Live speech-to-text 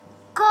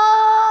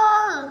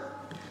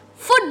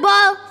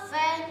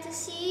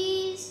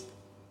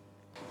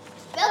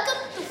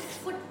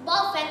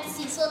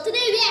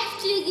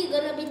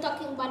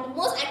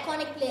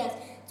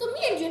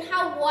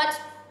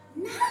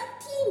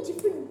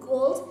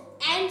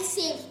and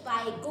saves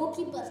by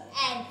goalkeepers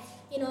and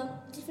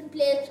different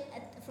players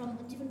from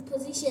different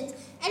positions,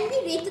 and we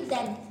rated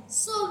them.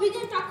 So we're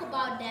gonna talk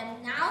about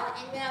them now,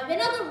 and we're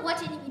not gonna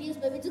watch any videos,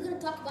 but we're just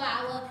gonna talk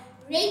about our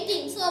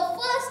rating. So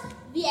first,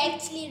 we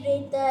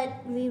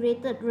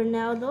rated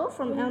Ronaldo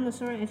from Al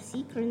Nassr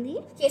FC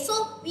currently. Okay,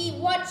 so we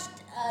watched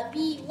a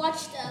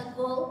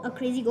goal, a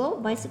crazy goal,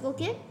 bicycle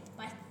kick,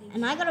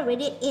 and I gotta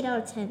rate it 8 out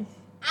of 10.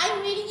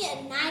 I'm rating it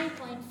a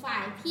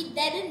 9.5. He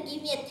didn't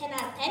give me a 10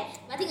 out of 10,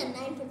 but I think a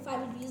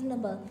 9.5 is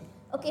reasonable.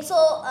 Okay,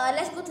 so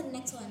let's go to the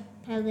next one.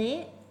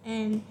 Pele,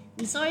 and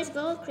we saw his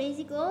goal,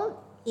 crazy goal,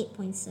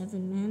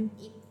 8.7, man.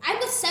 I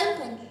got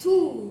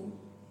 7.2.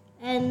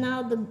 And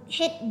now the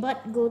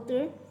headbutt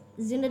goater,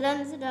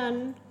 Zinedine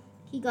Zidane,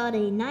 he got a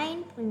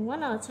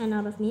 9.1 out of 10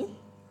 out of me.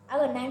 I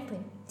got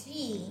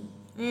 9.3.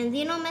 And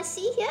Lionel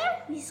Messi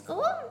here, he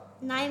scored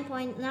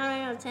 9.9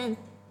 out of 10.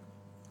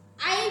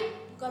 I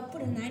got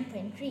put a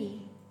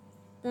 9.3.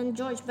 Then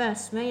George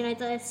Best, Man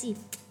United FC.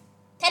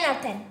 10 out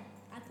of 10.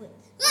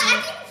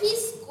 I think his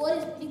score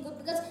is pretty good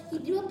because he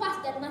dribbled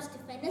past that much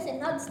defenders, and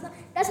now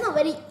that's not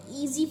very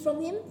easy from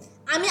him.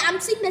 I mean, I'm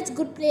saying that's a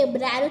good player,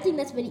 but I don't think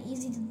that's very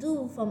easy to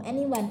do from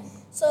anyone.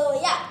 So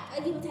yeah, I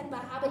give him 10.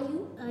 But how about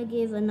you? I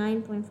gave a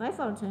 9.5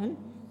 out of 10.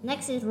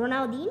 Next is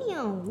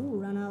Ronaldinho.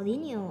 Ooh,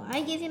 Ronaldinho.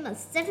 I gave him a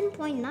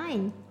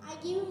 7.9. I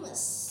gave him a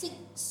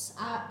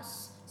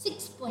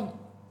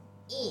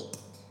 6.8.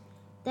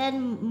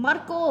 Then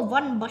Marco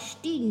van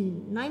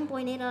Basten,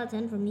 9.8 out of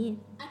 10 from me.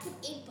 I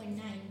put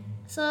 8.9.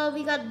 So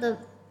we got the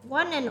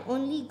one and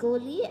only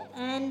goalie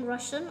and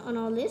Russian on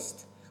our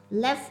list,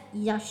 Lev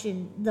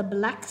Yashin, the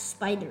Black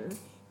Spider.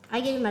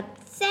 I gave him a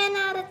 10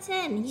 out of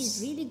 10.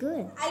 He's really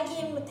good. I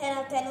gave him a 10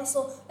 out of 10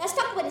 also. Let's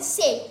talk about his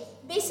save.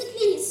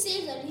 Basically, his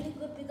saves are really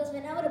good because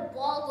whenever the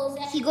ball goes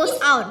there, he goes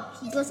out.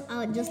 He goes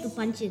out just to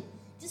punch it.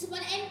 And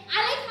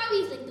I like how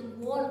he's like the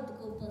wall of the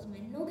goalpost,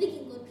 man. Nobody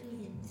can go through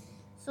him.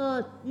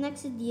 So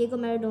next is Diego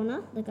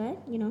Maradona, the guy,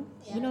 you know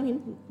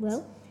him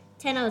well.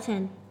 10 out of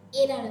 10.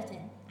 8 out of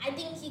 10. I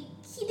think he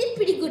did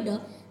pretty good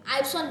though.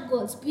 I saw the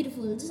goals,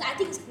 beautiful. I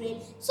think it's great.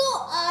 So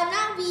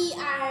now we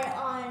are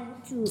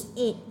on to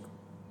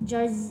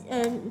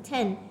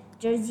 10.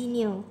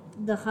 Jorginho,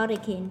 the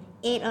Hurricane,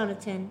 8 out of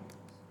 10.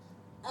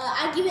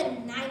 I give it a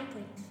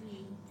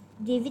 9.3.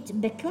 David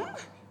Beckham,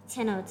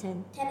 10 out of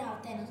 10. 10 out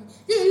of 10 also.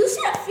 You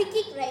said a free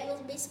kick, right? It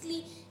was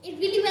basically, it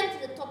really went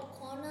to the top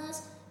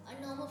corners. A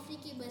normal free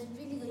kick, but it's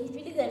really good. He's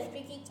really good at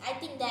free kicks. I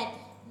think that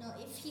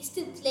if he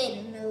still played,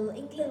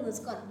 England would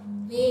score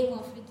way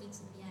more free kicks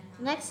than they are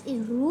now. Next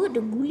is Ruud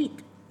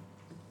Gullit,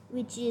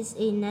 which is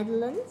a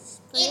Netherlands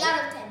player. 8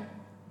 out of 10.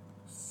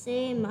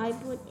 Same, I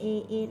put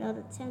a 8 out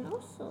of 10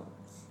 also.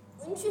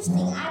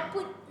 Interesting.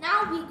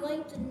 Now we're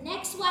going to the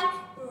next one,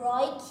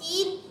 Roy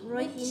Keane.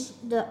 Roy Keane,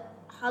 the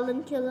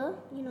Holland killer,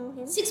 you know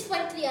him.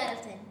 6.3 out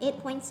of 10.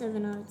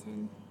 8.7 out of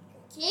 10.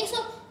 Okay, so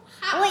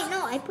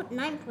I put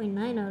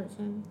 9.9 out of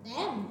 10.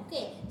 Damn.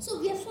 Okay, so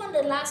we have found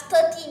the last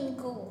 13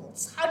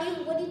 goals.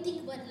 What do you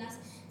think about the last?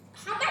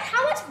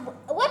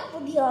 What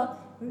would your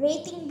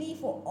rating be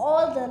for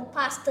all the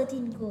past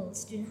 13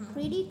 goals, Junhan?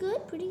 Pretty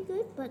good,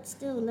 but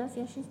still, Lev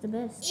Yashin's the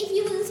best. If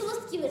you were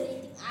supposed to give a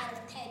rating out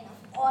of 10 of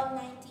all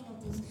 19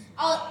 of these,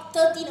 or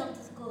 13 of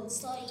these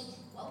goals,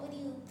 what would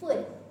you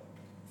put?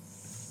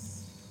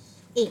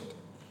 8.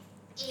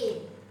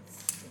 8.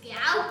 Okay,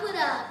 I'll put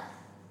a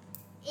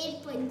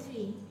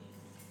 8.3.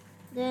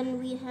 Then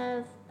we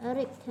have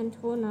Eric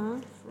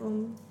Cantona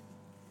from.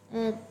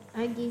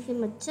 I gave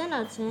him a 10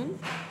 out of 10.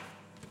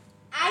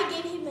 I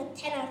gave him a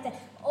 10 out of 10.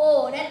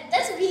 Oh,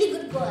 that's a really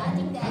good goal. I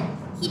think that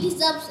he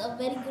deserves a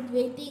very good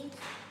rating.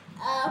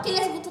 Okay,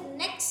 let's go to the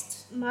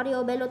next.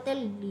 Mario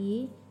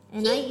Balotelli,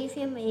 and I gave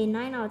him a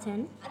 9 out of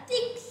 10. I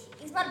think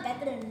he's not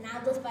better than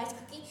Ronaldo's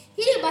bicycle kick.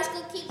 He did a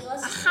bicycle kick. It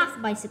was a half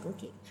bicycle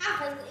kick.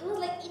 It was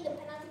like in the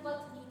penalty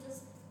box. He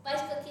just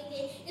bicycle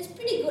kick. It's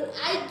pretty good.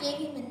 I gave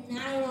him a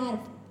 9 out of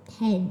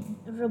 10.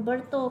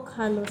 Roberto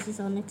Carlos is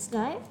our next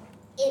guy.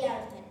 8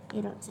 out of 10.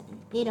 8 out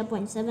of 10.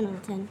 8.7 out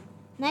of 10.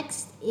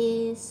 Next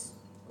is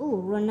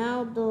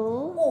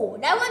Ronaldo. Oh,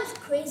 that one's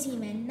crazy,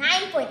 man.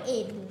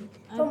 9.8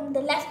 from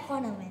the left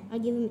corner, man. I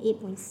give him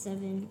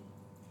 8.7.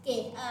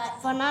 Okay.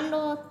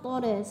 Fernando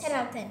Torres. 10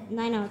 out of 10.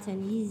 9 out of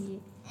 10,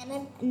 easy. And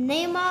then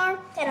Neymar.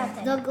 10 out of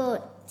 10. The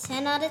GOAT.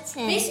 10 out of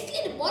 10.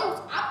 Basically, the ball was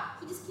up.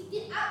 He just kicked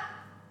it up.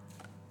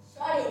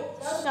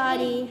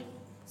 Sorry.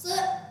 So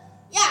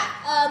yeah,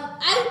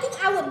 I think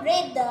I would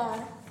rate the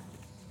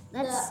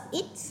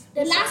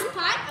last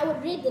part. I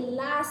would rate the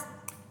last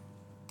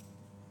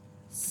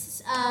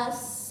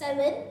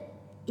 7.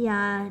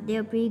 Yeah,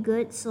 they're pretty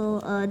good. So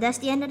that's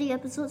the end of the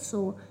episode.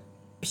 So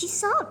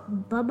peace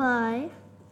out. Bye bye.